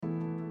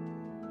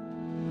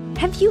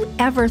Have you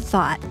ever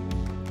thought,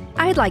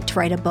 I'd like to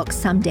write a book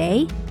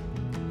someday,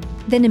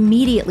 then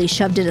immediately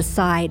shoved it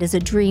aside as a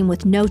dream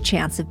with no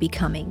chance of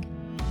becoming?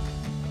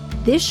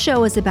 This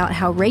show is about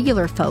how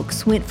regular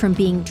folks went from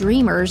being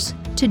dreamers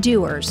to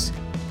doers,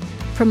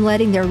 from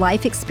letting their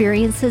life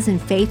experiences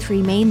and faith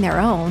remain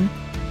their own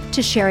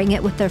to sharing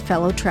it with their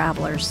fellow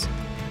travelers.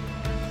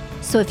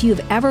 So if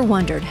you've ever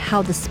wondered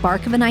how the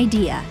spark of an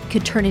idea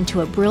could turn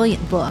into a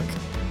brilliant book,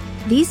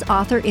 these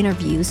author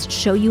interviews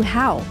show you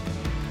how,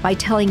 by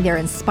telling their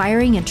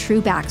inspiring and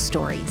true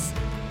backstories.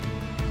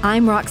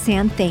 I'm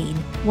Roxanne Thane,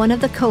 one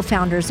of the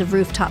co-founders of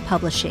Rooftop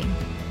Publishing,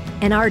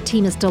 and our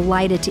team is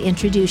delighted to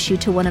introduce you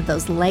to one of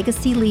those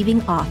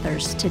legacy-leaving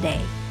authors today.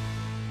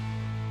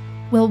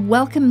 Well,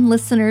 welcome,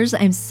 listeners.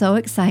 I'm so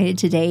excited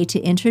today to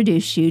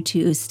introduce you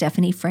to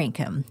Stephanie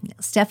Francom.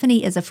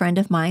 Stephanie is a friend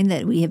of mine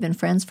that we have been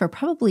friends for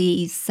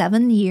probably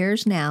 7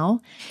 years now.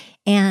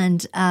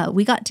 And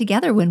we got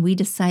together when we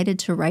decided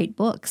to write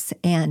books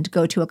and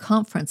go to a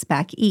conference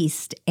back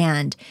east.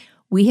 And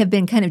we have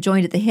been kind of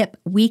joined at the hip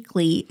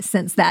weekly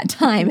since that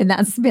time. And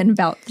that's been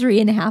about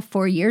 3.5,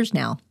 4 years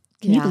now.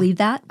 Can you believe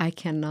that? I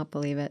cannot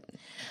believe it.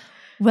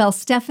 Well,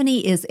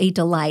 Stephanie is a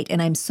delight, and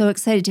I'm so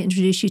excited to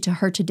introduce you to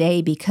her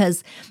today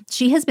because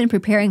she has been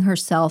preparing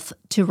herself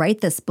to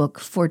write this book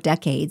for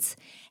decades,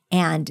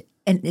 and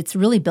it's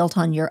really built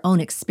on your own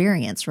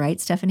experience, right,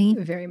 Stephanie?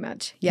 Very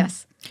much,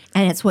 yes.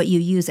 And it's what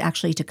you use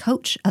actually to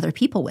coach other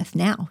people with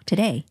now,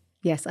 today.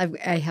 Yes,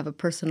 I have a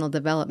personal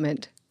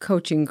development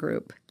coaching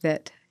group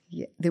that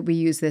we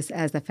use this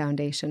as the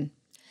foundation.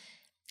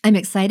 I'm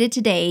excited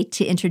today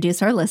to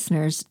introduce our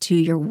listeners to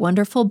your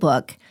wonderful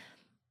book,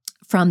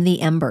 From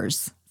the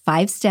Embers,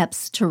 5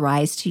 Steps to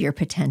Rise to Your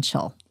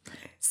Potential.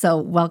 So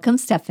welcome,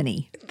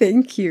 Stephanie.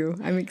 Thank you.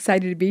 I'm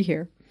excited to be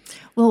here.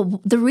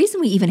 Well, the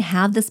reason we even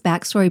have this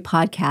backstory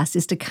podcast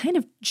is to kind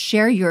of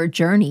share your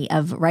journey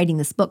of writing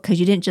this book,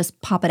 because you didn't just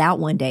pop it out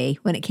one day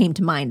when it came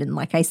to mind. And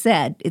like I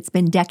said, it's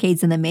been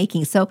decades in the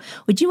making. So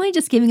would you mind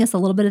just giving us a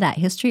little bit of that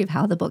history of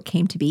how the book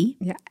came to be?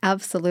 Yeah,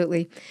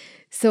 absolutely.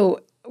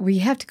 So we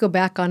have to go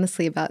back,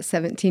 honestly, about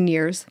 17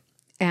 years.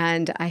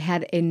 And I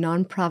had a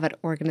nonprofit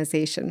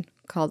organization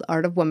called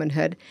Art of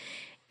Womanhood.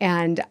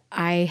 And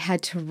I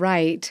had to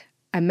write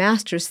a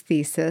master's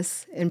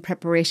thesis in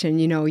preparation.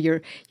 You know, you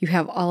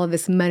have all of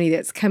this money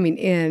that's coming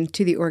in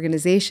to the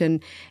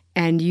organization,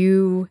 and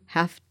you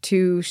have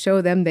to show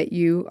them that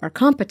you are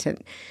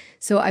competent.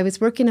 So I was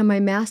working on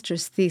my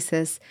master's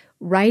thesis,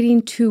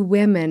 writing to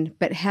women,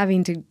 but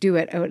having to do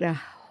it at a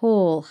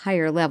whole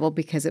higher level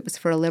because it was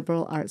for a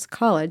liberal arts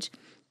college.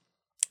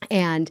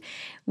 And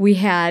we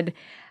had...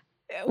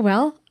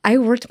 Well, I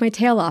worked my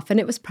tail off, and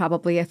it was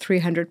probably a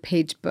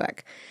 300-page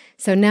book.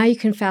 So now you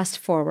can fast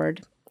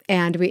forward,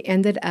 and we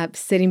ended up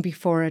sitting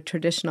before a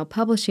traditional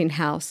publishing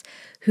house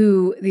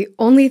who the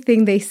only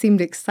thing they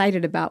seemed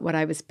excited about what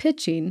I was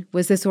pitching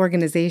was this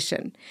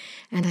organization.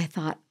 And I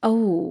thought,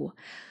 oh,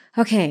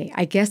 okay,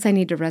 I guess I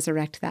need to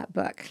resurrect that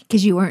book.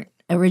 Because you weren't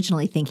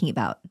originally thinking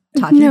about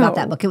talking about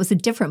that book. It was a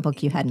different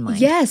book you had in mind.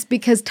 Yes,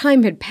 because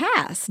time had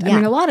passed. Yeah. I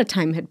mean, a lot of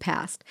time had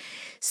passed.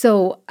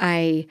 So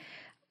I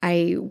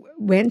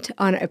went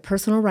on a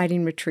personal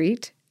writing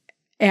retreat,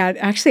 and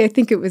actually I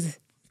think it was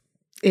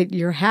at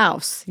your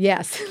house.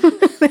 Yes,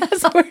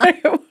 that's where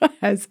it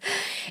was.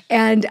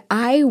 And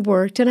I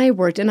worked, and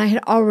I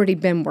had already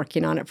been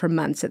working on it for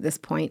months at this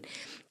point.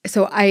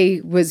 So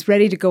I was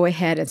ready to go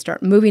ahead and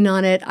start moving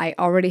on it. I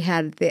already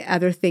had the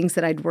other things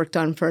that I'd worked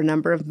on for a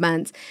number of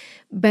months.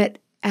 But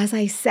as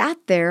I sat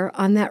there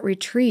on that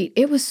retreat,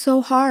 it was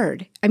so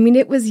hard. I mean,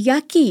 it was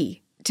yucky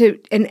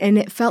and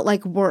it felt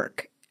like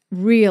work,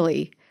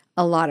 really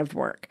a lot of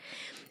work.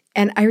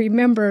 And I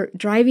remember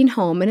driving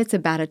home, and it's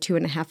about a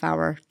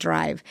 2.5-hour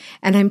drive.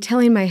 And I'm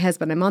telling my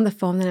husband, I'm on the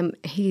phone, and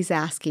he's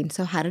asking,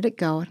 so how did it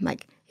go? And I'm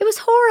like, it was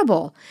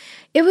horrible.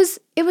 It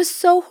was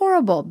so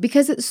horrible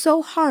because it's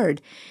so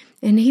hard.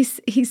 And he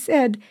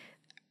said,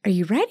 are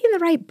you writing the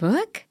right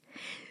book?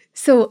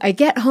 So I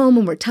get home,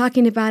 and we're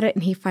talking about it,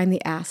 and he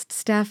finally asked,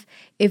 Steph,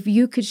 if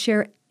you could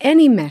share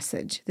any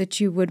message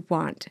that you would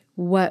want,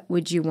 what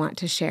would you want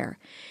to share?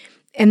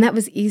 And that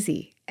was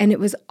easy. And it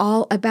was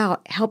all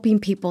about helping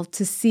people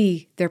to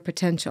see their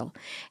potential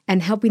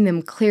and helping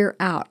them clear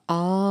out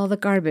all the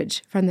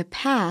garbage from the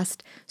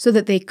past so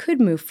that they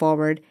could move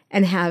forward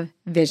and have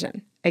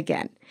vision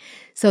again.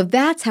 So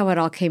that's how it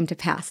all came to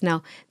pass.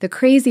 Now, the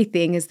crazy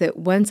thing is that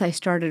once I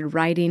started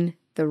writing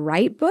the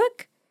right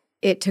book,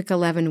 it took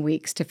 11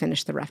 weeks to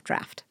finish the rough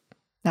draft.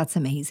 That's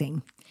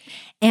amazing.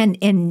 And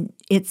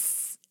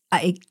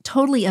I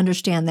totally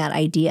understand that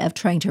idea of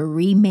trying to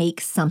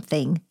remake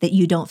something that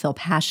you don't feel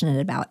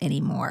passionate about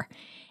anymore.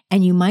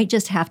 And you might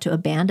just have to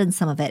abandon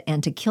some of it,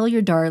 and to kill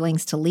your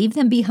darlings, to leave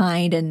them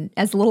behind and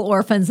as little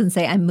orphans and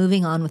say, I'm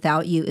moving on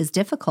without you, is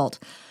difficult.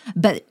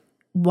 But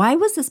why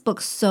was this book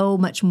so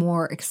much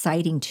more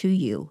exciting to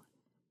you?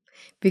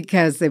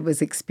 Because it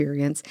was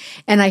experience.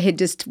 And I had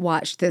just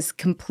watched this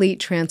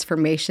complete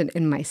transformation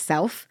in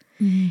myself.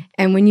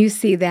 And when you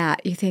see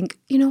that, you think,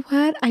 you know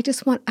what? I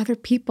just want other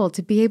people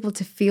to be able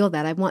to feel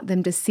that. I want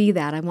them to see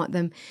that. I want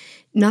them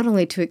not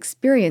only to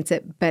experience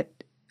it,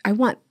 but I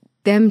want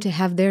them to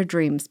have their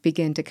dreams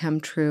begin to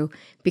come true,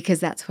 because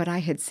that's what I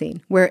had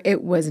seen, where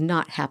it was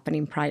not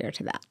happening prior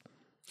to that.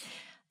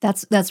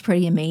 That's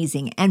pretty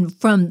amazing. And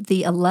from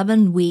the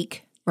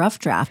 11-week rough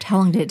draft, how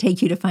long did it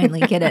take you to finally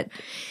get it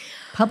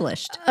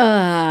published?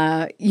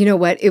 You know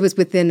what? It was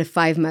within a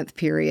 5-month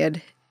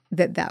period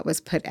that was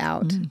put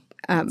out.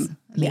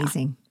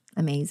 Amazing.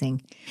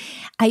 Amazing.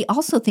 I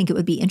also think it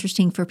would be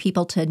interesting for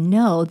people to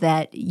know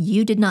that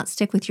you did not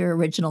stick with your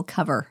original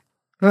cover.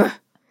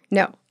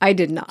 No, I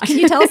did not. Can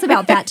you tell us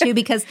about that too?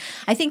 Because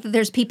I think that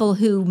there's people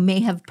who may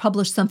have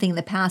published something in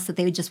the past that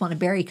they would just want to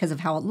bury because of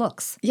how it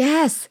looks.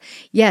 Yes.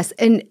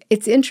 And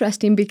it's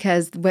interesting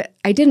because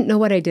I didn't know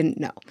what I didn't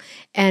know.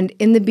 And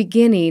in the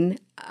beginning,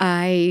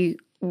 I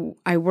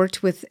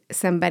worked with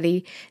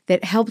somebody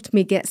that helped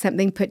me get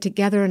something put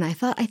together, and I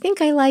thought, I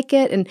think I like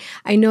it. And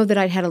I know that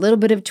I'd had a little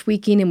bit of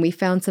tweaking, and we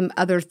found some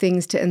other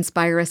things to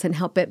inspire us and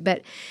help it.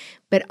 But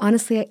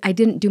honestly, I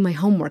didn't do my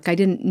homework. I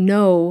didn't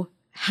know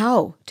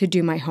how to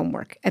do my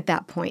homework at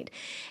that point.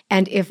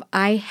 And if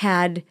I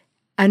had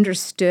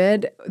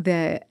understood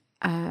the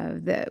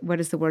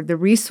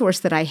resource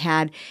that I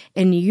had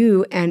in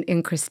you and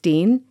in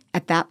Christine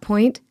at that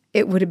point,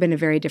 it would have been a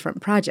very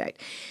different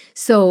project.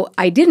 So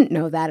I didn't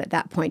know that at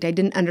that point. I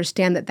didn't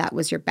understand that that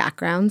was your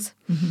backgrounds.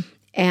 Mm-hmm.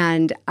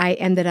 And I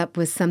ended up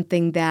with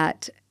something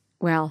that,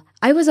 well,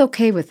 I was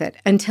okay with it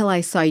until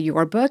I saw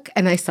your book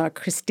and I saw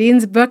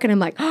Christine's book, and I'm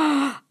like,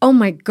 oh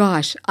my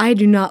gosh, I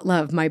do not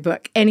love my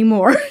book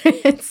anymore.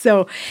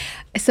 so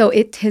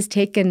it has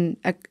taken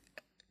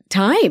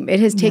time. It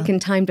has taken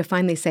time to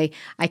finally say,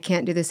 I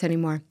can't do this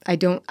anymore. I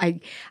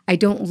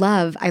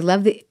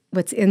love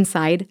what's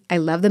inside. I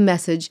love the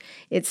message.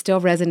 It still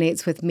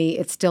resonates with me.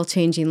 It's still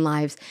changing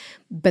lives,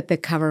 but the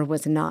cover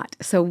was not.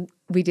 So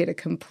we did a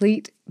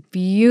complete,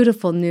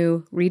 beautiful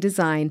new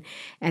redesign,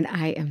 and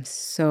I am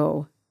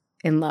so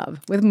in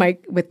love with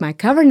my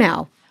cover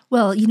now.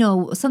 Well,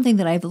 something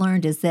that I've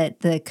learned is that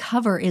the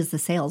cover is the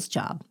sales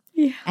job.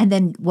 Yeah. And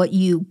then what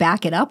you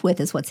back it up with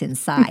is what's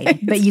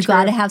inside. But you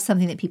got to have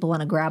something that people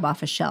want to grab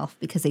off a shelf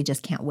because they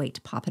just can't wait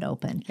to pop it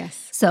open.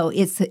 Yes. So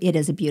it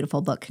is a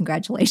beautiful book.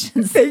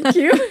 Congratulations. Thank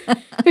you.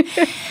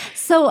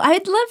 So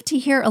I'd love to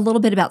hear a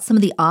little bit about some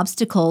of the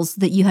obstacles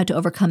that you had to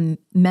overcome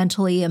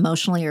mentally,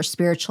 emotionally, or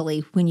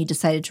spiritually when you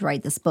decided to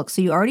write this book.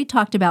 So you already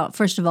talked about,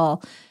 first of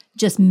all,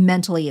 just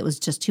mentally, it was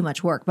just too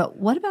much work. But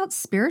what about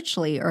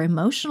spiritually or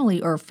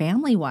emotionally or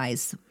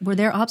family-wise? Were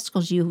there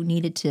obstacles you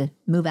needed to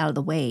move out of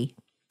the way?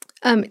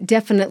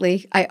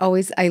 Definitely.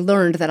 I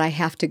learned that I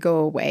have to go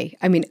away.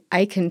 I mean,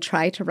 I can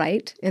try to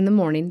write in the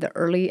morning, the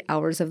early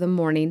hours of the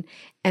morning,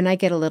 and I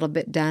get a little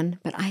bit done,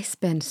 but I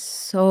spend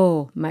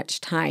so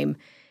much time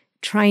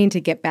trying to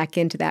get back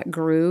into that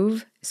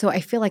groove. So I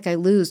feel like I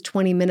lose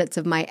 20 minutes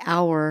of my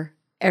hour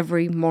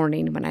every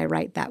morning when I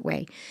write that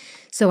way.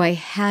 So I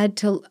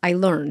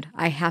learned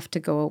I have to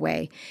go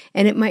away.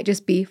 And it might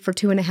just be for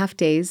 2.5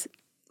 days,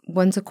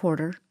 once a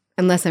quarter,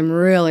 unless I'm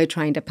really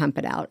trying to pump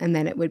it out, and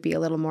then it would be a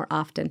little more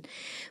often.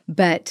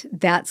 But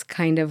that's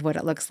kind of what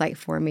it looks like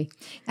for me.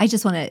 I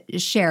just want to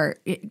share,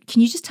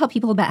 can you just tell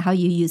people about how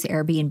you use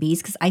Airbnbs?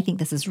 Because I think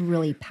this is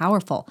really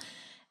powerful.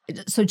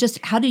 So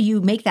just how do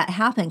you make that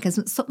happen?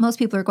 Because most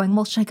people are going,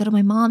 well, should I go to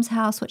my mom's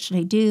house? What should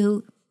I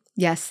do?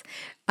 Yes.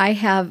 I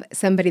have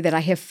somebody that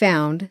I have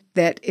found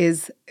that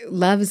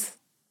loves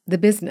the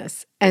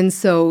business. And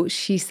so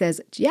she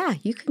says, yeah,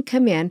 you can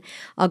come in.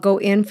 I'll go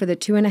in for the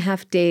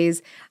 2.5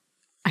 days.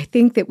 I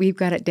think that we've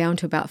got it down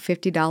to about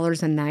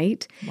 $50 a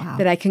night. Wow.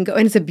 That I can go.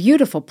 And it's a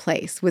beautiful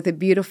place with a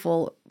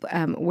beautiful,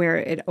 where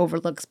it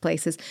overlooks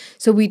places.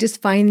 So we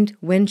just find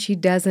when she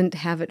doesn't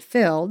have it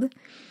filled,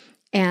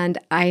 and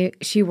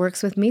she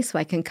works with me so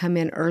I can come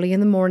in early in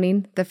the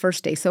morning the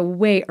first day, so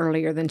way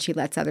earlier than she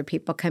lets other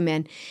people come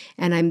in.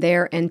 And I'm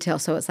there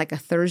so it's like a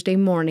Thursday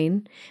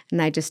morning, and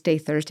I just stay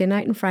Thursday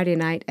night and Friday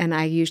night, and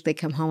I usually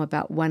come home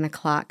about 1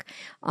 o'clock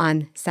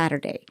on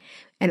Saturday.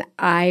 And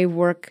I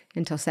work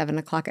until 7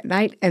 o'clock at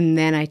night, and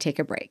then I take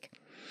a break.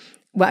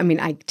 Well, I mean,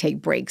 I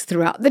take breaks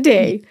throughout the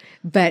day,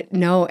 but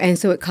no. And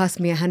so it costs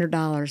me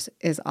 $100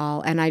 is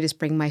all. And I just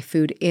bring my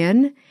food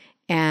in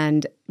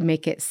and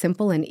make it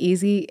simple and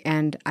easy.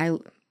 And I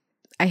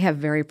have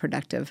very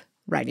productive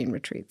writing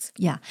retreats.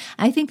 Yeah.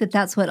 I think that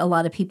that's what a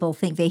lot of people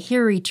think. They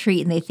hear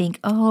retreat and they think,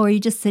 oh, are you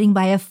just sitting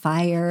by a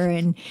fire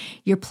and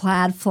your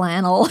plaid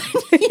flannel?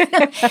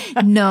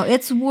 No,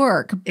 it's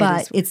work,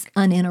 but it's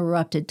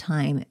uninterrupted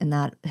time. And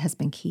that has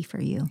been key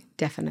for you.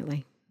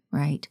 Definitely.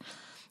 Right.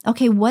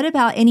 Okay. What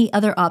about any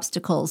other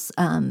obstacles?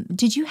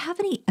 Did you have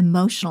any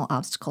emotional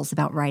obstacles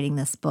about writing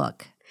this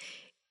book?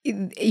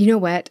 You know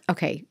what?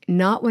 Okay.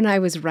 Not when I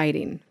was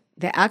writing.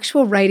 The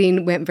actual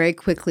writing went very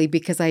quickly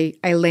because I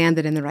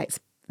landed in the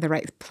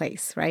right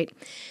place, right?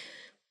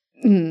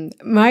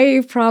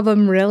 My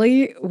problem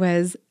really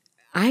was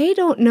I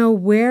don't know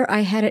where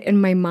I had it in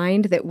my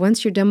mind that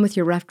once you're done with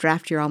your rough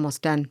draft, you're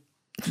almost done.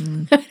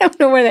 I don't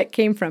know where that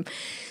came from.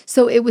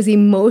 So it was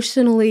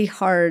emotionally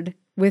hard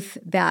with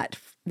that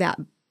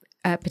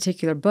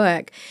particular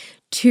book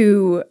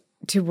to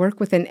work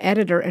with an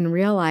editor and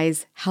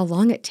realize how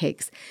long it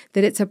takes,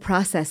 that it's a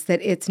process,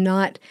 that it's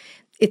not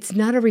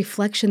a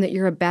reflection that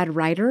you're a bad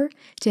writer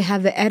to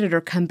have the editor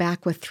come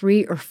back with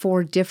 3 or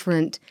 4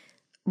 different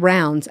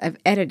rounds of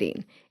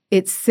editing.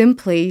 It's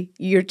simply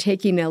you're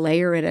taking a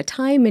layer at a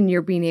time and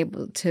you're being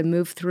able to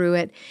move through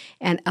it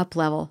and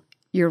up-level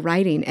your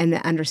writing and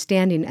the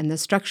understanding and the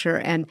structure.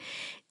 And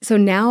so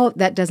now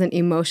that doesn't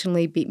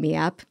emotionally beat me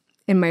up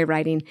in my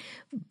writing,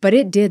 but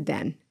it did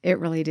then. It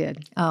really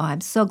did. Oh,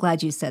 I'm so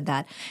glad you said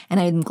that. And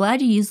I'm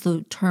glad you used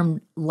the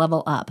term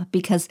level up,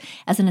 because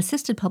as an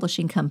assisted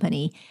publishing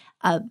company,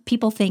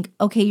 people think,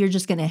 okay, you're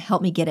just going to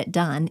help me get it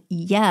done.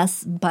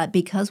 Yes, but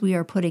because we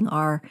are putting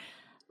our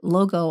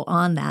logo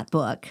on that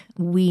book,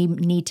 we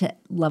need to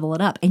level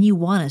it up. And you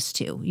want us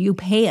to. You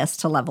pay us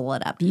to level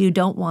it up. You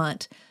don't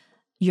want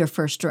your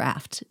first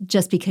draft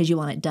just because you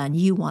want it done.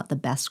 You want the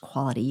best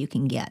quality you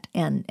can get.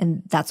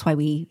 And that's why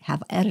we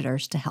have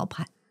editors to help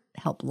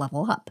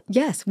level up.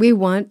 Yes, we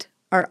want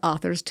our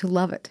authors to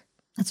love it.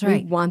 That's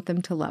right. We want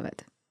them to love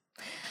it.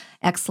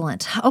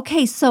 Excellent.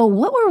 Okay, so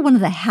what were one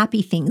of the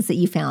happy things that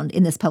you found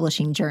in this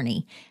publishing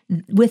journey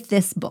with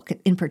this book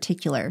in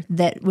particular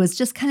that was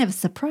just kind of a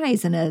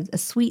surprise and a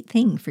sweet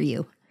thing for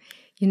you?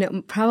 You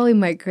know, probably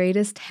my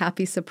greatest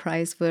happy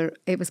surprise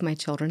was my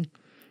children.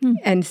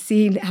 And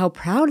seeing how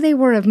proud they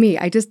were of me.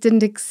 I just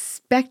didn't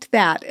expect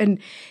that. And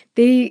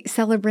they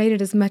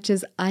celebrated as much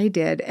as I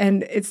did.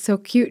 And it's so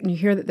cute. And you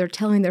hear that they're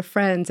telling their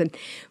friends.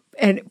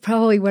 And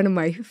probably one of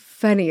my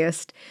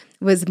funniest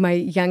was my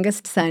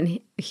youngest son.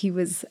 He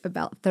was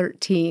about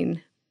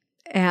 13.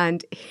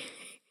 And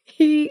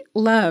he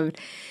loved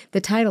the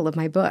title of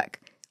my book.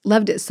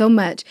 Loved it so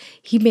much.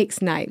 He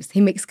makes knives.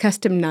 He makes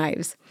custom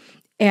knives.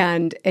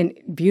 And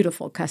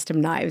beautiful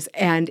custom knives.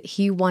 And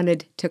he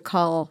wanted to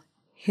call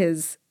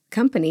his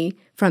company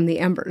From the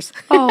Embers.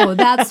 Oh,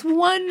 that's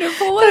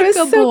wonderful. What a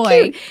good so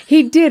boy. Cute.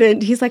 He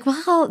didn't. He's like,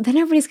 well, then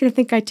everybody's going to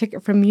think I took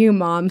it from you,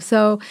 Mom.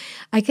 So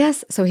I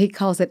guess, so he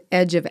calls it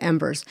Edge of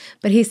Embers.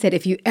 But he said,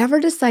 if you ever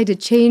decide to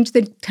change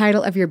the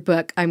title of your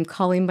book, I'm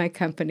calling my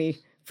company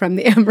From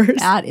the Embers.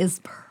 That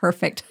is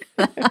perfect.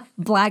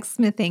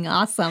 Blacksmithing,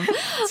 awesome.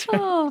 Right.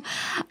 Oh,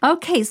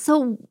 okay,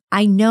 so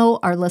I know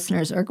our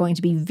listeners are going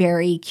to be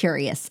very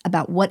curious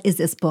about what is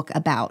this book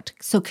about.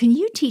 So can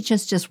you teach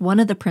us just one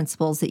of the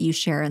principles that you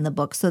share in the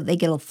book so that they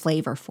get a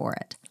flavor for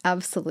it?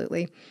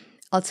 Absolutely.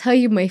 I'll tell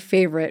you my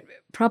favorite,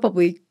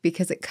 probably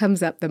because it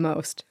comes up the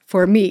most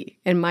for me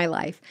in my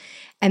life.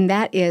 And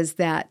that is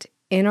that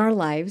in our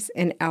lives,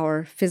 in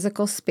our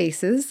physical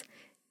spaces,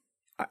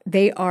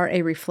 they are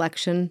a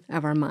reflection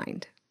of our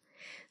mind.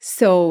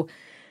 So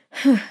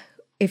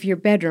if your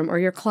bedroom or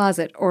your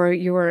closet or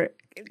your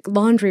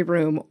laundry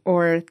room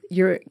or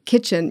your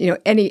kitchen,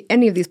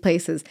 any of these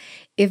places,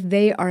 if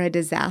they are a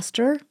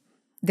disaster,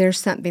 there's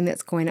something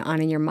that's going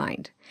on in your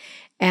mind.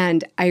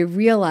 And I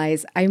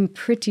realize, I'm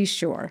pretty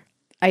sure,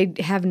 I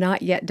have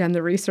not yet done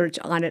the research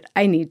on it.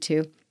 I need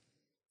to.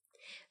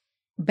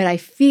 But I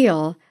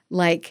feel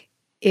like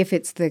if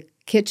it's the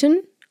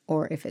kitchen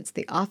or if it's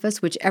the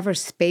office, whichever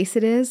space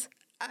it is,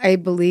 I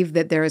believe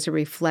that there is a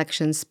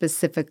reflection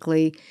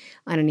specifically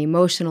on an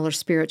emotional or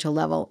spiritual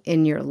level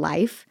in your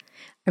life.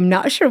 I'm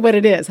not sure what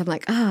it is. I'm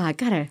like, I've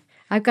got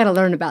to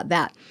learn about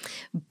that.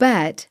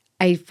 But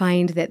I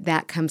find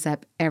that comes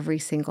up every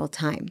single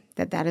time,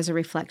 that is a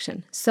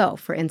reflection. So,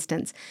 for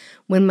instance,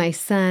 when my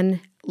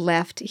son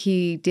left,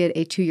 he did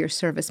a 2-year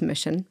service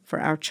mission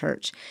for our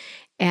church.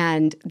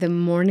 And the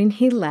morning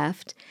he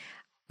left,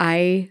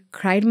 I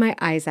cried my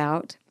eyes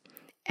out,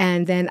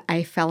 and then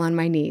I fell on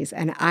my knees.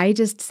 And I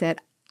just said,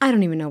 I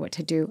don't even know what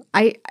to do.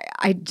 I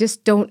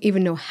just don't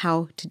even know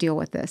how to deal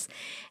with this.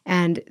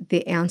 And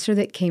the answer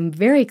that came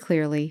very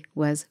clearly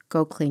was,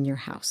 go clean your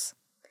house.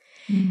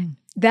 Mm.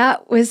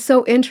 That was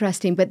so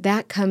interesting, but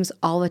that comes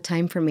all the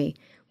time for me.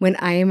 When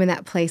I am in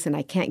that place and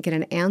I can't get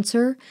an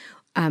answer,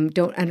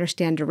 don't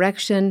understand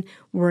direction,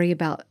 worry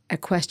about a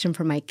question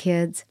for my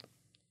kids.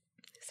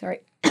 Sorry.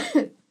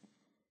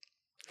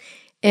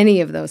 Any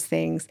of those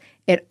things,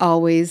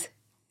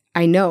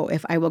 I know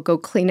if I will go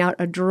clean out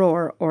a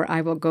drawer or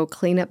I will go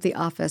clean up the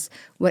office,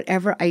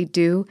 whatever I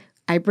do,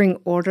 I bring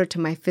order to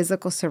my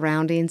physical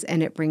surroundings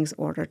and it brings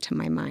order to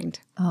my mind.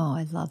 Oh,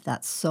 I love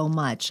that so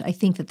much. I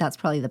think that's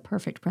probably the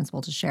perfect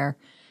principle to share,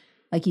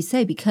 like you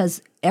say,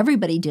 because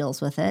everybody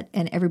deals with it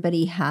and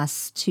everybody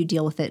has to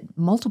deal with it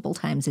multiple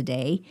times a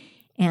day.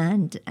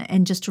 And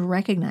just to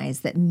recognize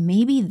that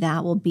maybe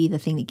that will be the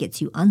thing that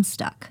gets you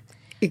unstuck.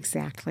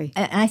 Exactly.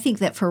 And I think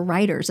that for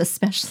writers,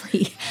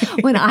 especially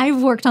when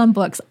I've worked on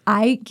books,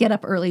 I get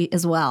up early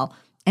as well.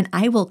 And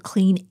I will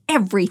clean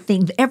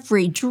everything,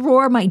 every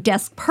drawer, my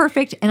desk,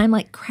 perfect. And I'm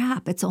like,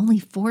 crap, it's only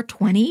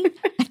 4:20.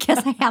 I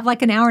guess I have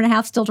like an hour and a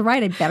half still to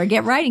write. I better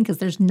get writing because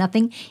there's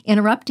nothing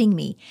interrupting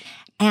me.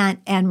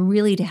 And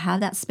really to have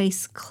that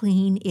space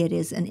clean, it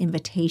is an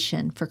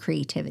invitation for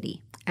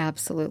creativity.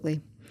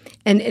 Absolutely.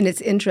 And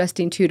it's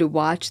interesting, too, to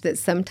watch that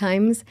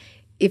sometimes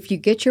if you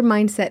get your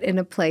mindset in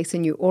a place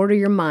and you order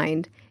your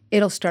mind,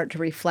 it'll start to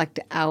reflect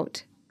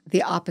out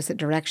the opposite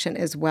direction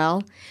as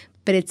well.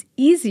 But it's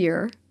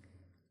easier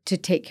to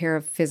take care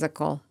of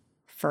physical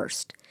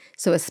first.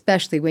 So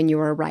especially when you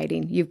are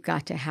writing, you've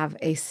got to have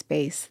a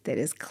space that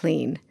is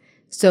clean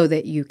so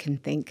that you can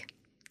think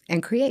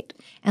and create.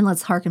 And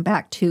let's harken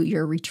back to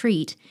your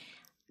retreat.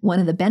 One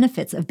of the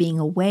benefits of being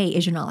away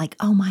is you're not like,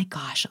 oh my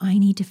gosh, I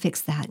need to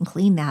fix that and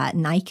clean that.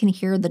 And I can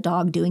hear the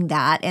dog doing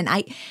that. And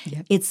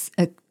it's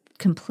a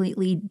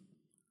completely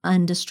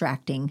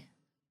undistracting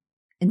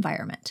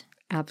environment.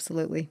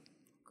 Absolutely.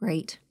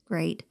 Great.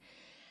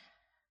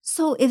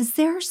 So is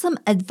there some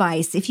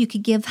advice, if you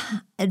could give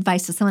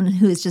advice to someone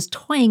who is just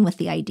toying with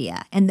the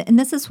idea, and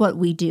this is what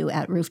we do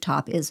at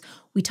Rooftop, is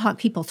we talk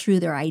people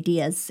through their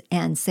ideas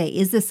and say,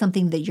 is this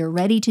something that you're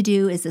ready to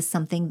do? Is this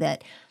something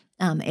that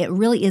it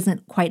really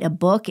isn't quite a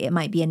book? It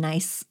might be a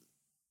nice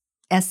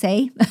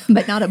essay,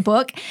 but not a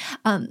book.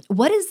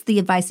 What is the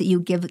advice that you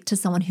give to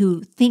someone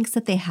who thinks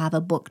that they have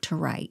a book to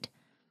write?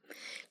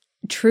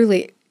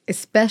 Truly,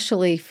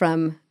 especially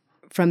from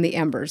the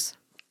Embers,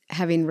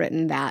 having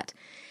written that,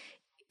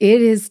 it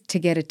is to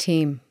get a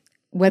team,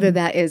 whether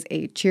that is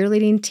a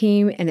cheerleading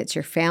team and it's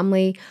your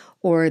family,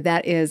 or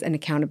that is an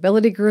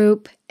accountability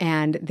group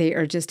and they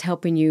are just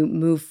helping you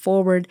move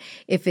forward.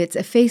 If it's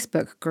a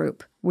Facebook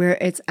group where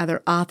it's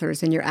other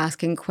authors and you're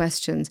asking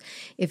questions,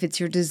 if it's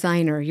your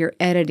designer, your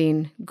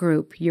editing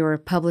group, your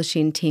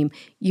publishing team,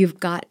 you've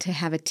got to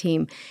have a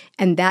team.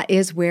 And that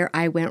is where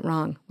I went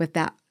wrong with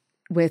that,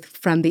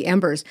 from the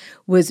Embers,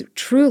 was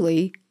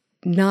truly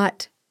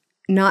not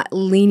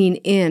leaning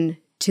in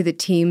to the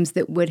teams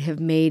that would have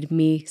made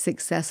me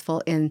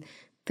successful in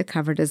the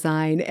cover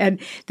design and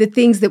the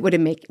things that would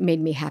have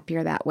made me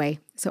happier that way.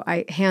 So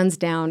I, hands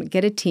down,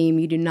 get a team.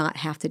 You do not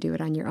have to do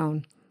it on your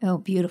own. Oh,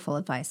 beautiful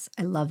advice.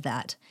 I love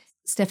that.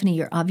 Stephanie,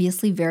 you're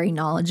obviously very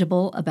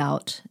knowledgeable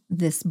about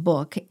this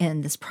book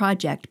and this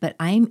project, but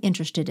I'm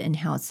interested in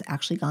how it's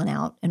actually gone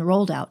out and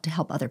rolled out to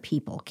help other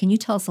people. Can you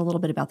tell us a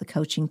little bit about the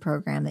coaching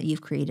program that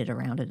you've created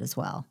around it as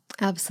well?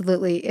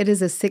 Absolutely. It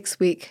is a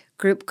 6-week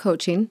group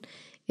coaching.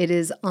 It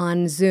is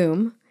on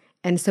Zoom,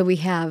 and so we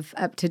have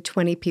up to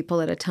 20 people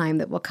at a time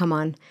that will come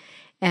on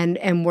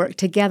and work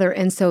together.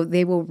 And so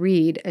they will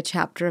read a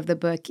chapter of the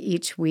book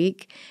each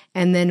week,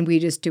 and then we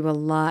just do a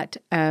lot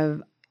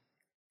of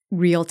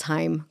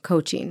real-time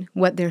coaching,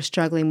 what they're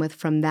struggling with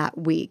from that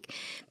week,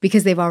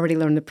 because they've already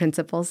learned the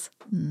principles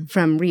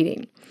from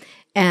reading.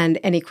 And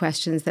any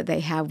questions that they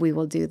have, we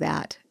will do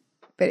that.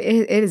 But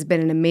it has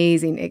been an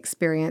amazing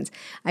experience.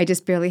 I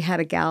just barely had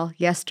a gal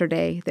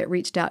yesterday that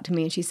reached out to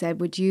me and she said,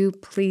 would you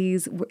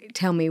please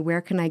tell me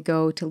where can I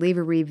go to leave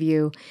a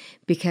review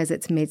because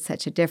it's made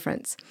such a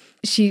difference.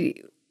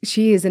 She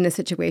is in a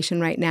situation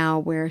right now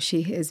where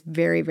she is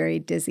very, very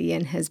dizzy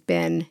and has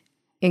been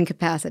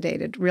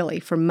incapacitated really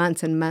for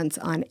months and months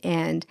on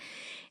end.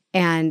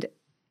 And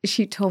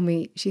she told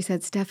me, she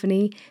said,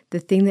 Stephanie, the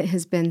thing that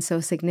has been so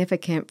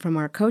significant from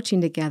our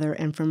coaching together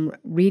and from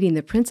reading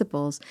the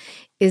principles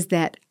is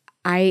that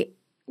I,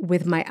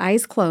 with my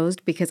eyes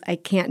closed, because I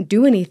can't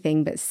do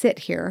anything but sit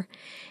here,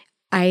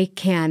 I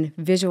can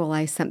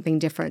visualize something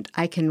different.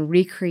 I can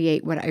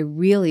recreate what I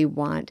really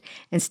want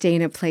and stay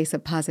in a place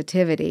of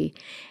positivity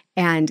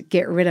and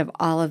get rid of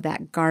all of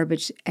that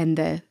garbage and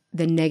the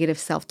negative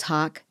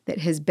self-talk that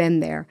has been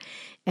there.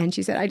 And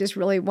she said, I just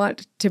really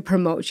want to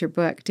promote your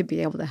book to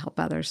be able to help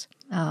others.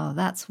 Oh,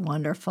 that's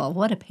wonderful.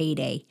 What a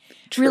payday.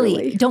 Truly.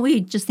 Really, don't we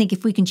just think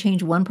if we can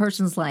change one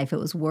person's life, it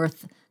was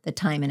worth the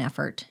time and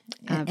effort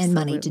and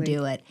money to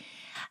do it.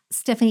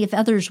 Stephanie, if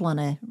others want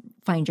to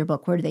find your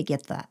book, where do they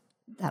get that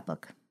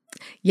book?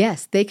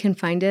 Yes, they can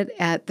find it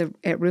at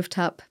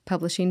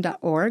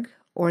rooftoppublishing.org,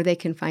 or they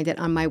can find it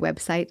on my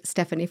website,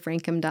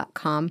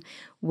 stephaniefrancom.com,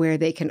 where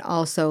they can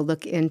also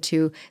look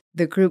into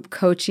the group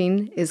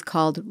coaching is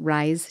called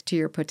Rise to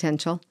Your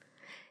Potential.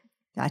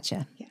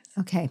 Gotcha. Yes.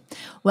 Okay.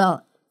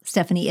 Well,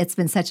 Stephanie, it's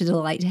been such a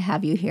delight to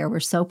have you here. We're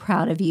so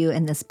proud of you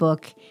and this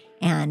book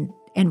and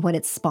what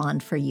it's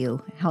spawned for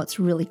you, how it's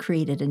really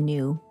created a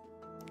new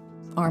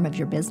arm of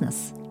your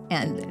business.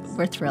 And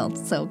we're thrilled.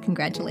 So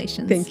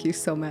congratulations. Thank you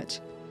so much.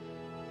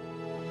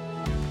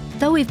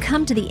 Though we've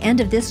come to the end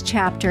of this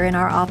chapter in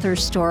our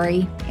author's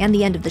story and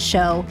the end of the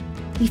show,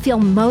 we feel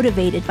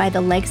motivated by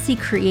the legacy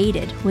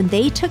created when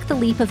they took the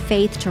leap of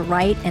faith to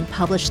write and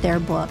publish their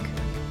book.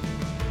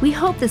 We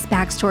hope this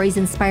backstory has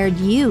inspired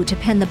you to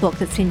pen the book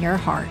that's in your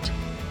heart.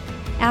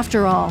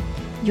 After all,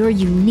 your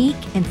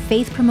unique and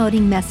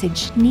faith-promoting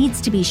message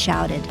needs to be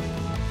shouted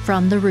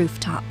from the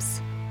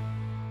rooftops.